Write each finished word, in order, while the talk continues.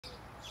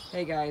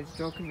Hey guys,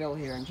 Joe Cavill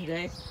here, and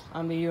today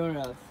I'm doing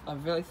a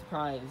really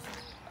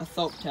a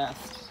soap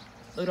test.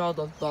 Look at all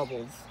those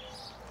bubbles.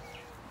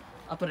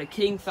 I put a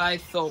king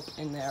size soap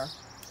in there.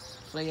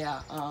 So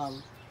yeah,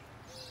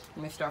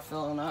 let me start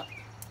filling up.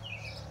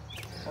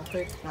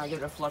 Okay, now give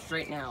it a flush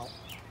right now.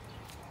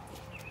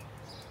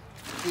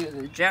 See, there's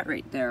a jet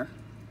right there.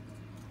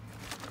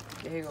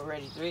 Okay, here you go,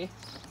 ready, 3,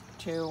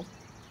 2,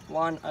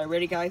 1. Alright,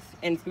 ready guys?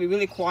 And it's gonna be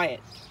really quiet.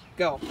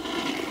 Go.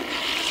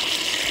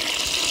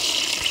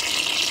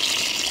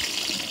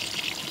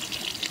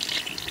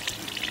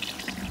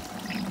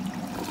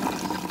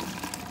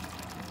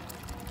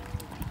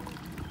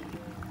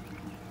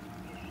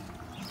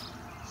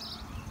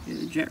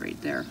 There's a jet right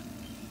there.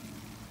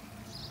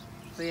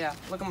 So yeah,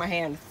 look at my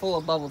hand, full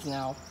of bubbles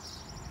now.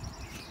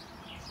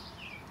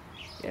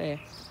 Yeah.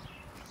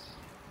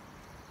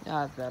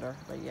 That's better,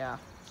 but yeah.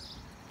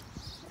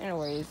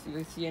 Anyways, you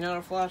can see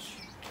another flush.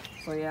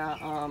 So yeah,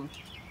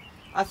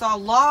 I saw a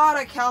lot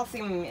of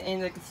calcium in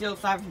the concealed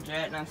siphon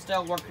jet, and I'm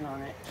still working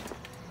on it.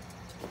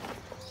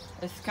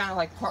 It's kind of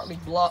like partly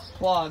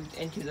plugged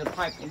into the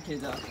pipe into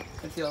the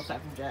concealed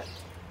siphon jet.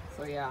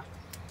 So yeah.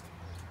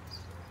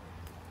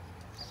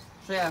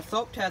 So yeah,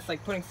 soap test,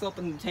 like putting soap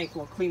in the tank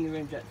will clean the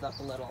rim jets up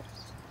a little.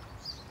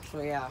 So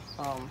yeah,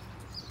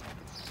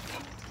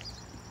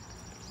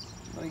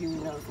 let me give you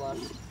another flush.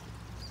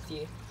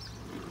 See,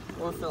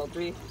 one fill,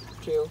 3,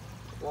 2,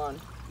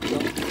 1, go.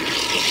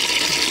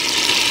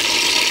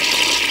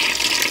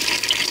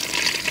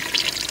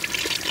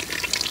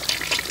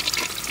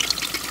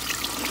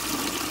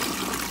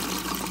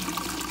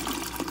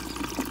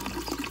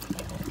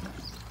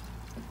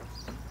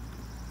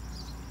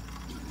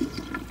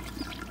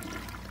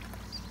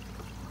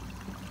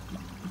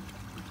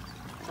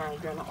 Trying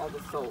to drain out all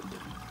the soap.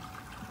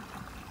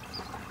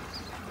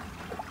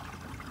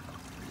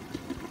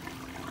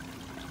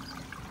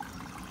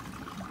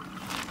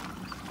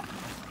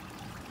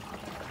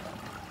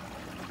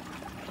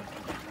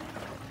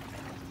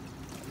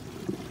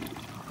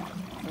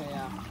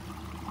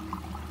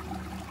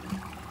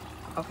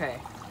 Okay,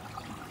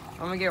 I'm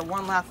gonna get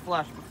one last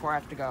flush before I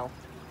have to go.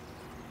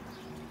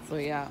 So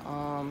yeah,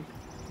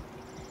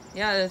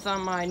 yeah, it's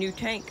on my new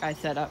tank I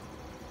set up.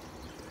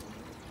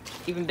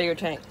 Even bigger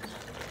tank.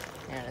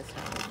 And it's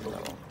down a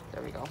little.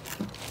 There we go.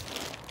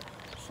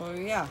 So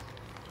yeah.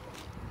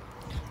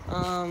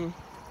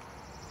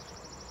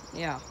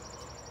 Yeah.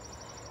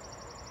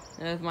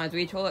 There's my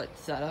 3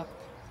 toilets set up.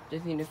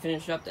 Just need to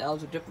finish up the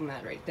Elder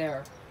Diplomat right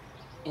there.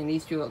 And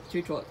these two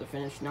toilets are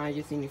finished. Now I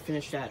just need to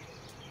finish that.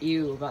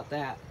 Ew, about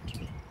that.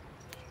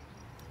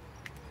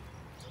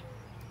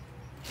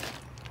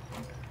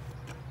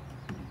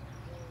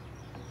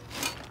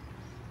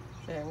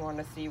 Okay, I want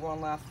to see one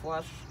last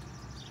flush.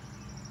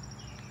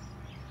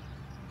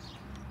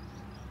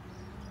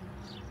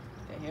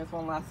 Okay, here's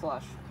one last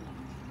flush.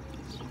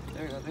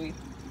 There we go, 3,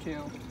 2,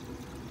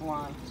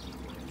 1,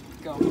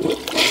 go.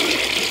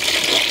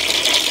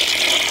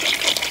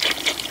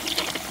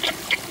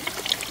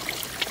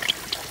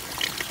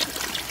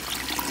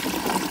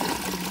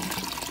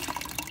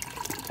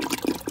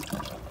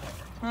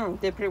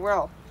 Did pretty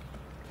well.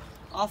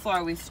 Also, I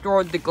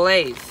restored the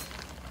glaze.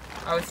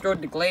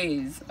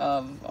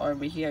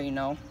 Over here, you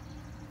know.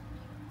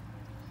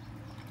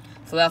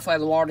 So that's why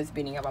the water's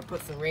beating up. I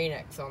put some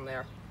Rain-X on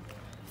there.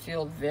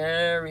 Feels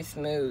very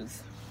smooth.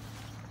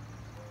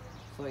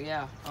 So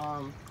yeah,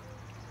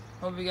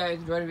 hope you guys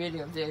enjoyed the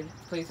video. If you did,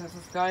 please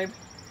subscribe.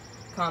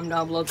 Comment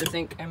down below what you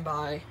think, and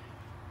bye.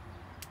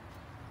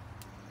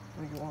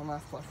 Let me get one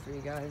last flush for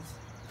you guys.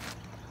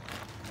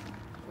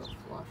 Little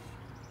flush.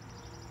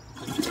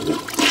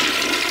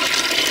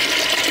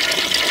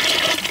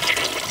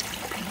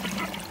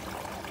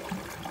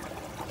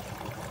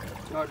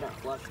 No, not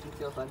flush. It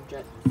feels like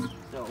jet.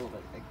 Still a little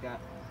bit like that.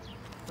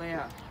 So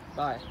yeah,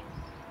 bye.